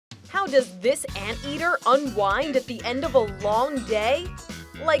How does this anteater unwind at the end of a long day?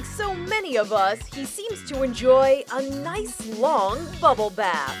 Like so many of us, he seems to enjoy a nice long bubble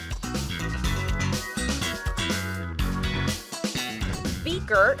bath.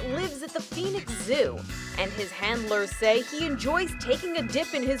 Beaker lives at the Phoenix Zoo, and his handlers say he enjoys taking a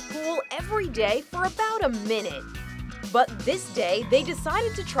dip in his pool every day for about a minute. But this day, they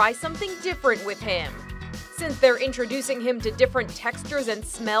decided to try something different with him. Since they're introducing him to different textures and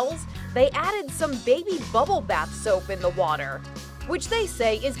smells, they added some baby bubble bath soap in the water, which they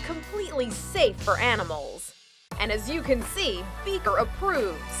say is completely safe for animals. And as you can see, Beaker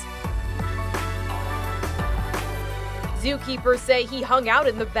approves. Zookeepers say he hung out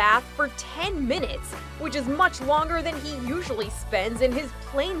in the bath for 10 minutes, which is much longer than he usually spends in his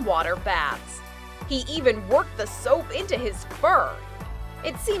plain water baths. He even worked the soap into his fur.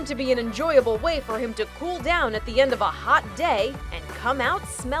 It seemed to be an enjoyable way for him to cool down at the end of a hot day and come out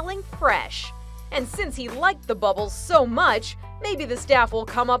smelling fresh. And since he liked the bubbles so much, maybe the staff will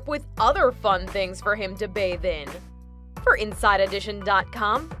come up with other fun things for him to bathe in. For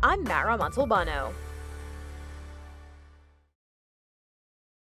InsideEdition.com, I'm Mara Montalbano.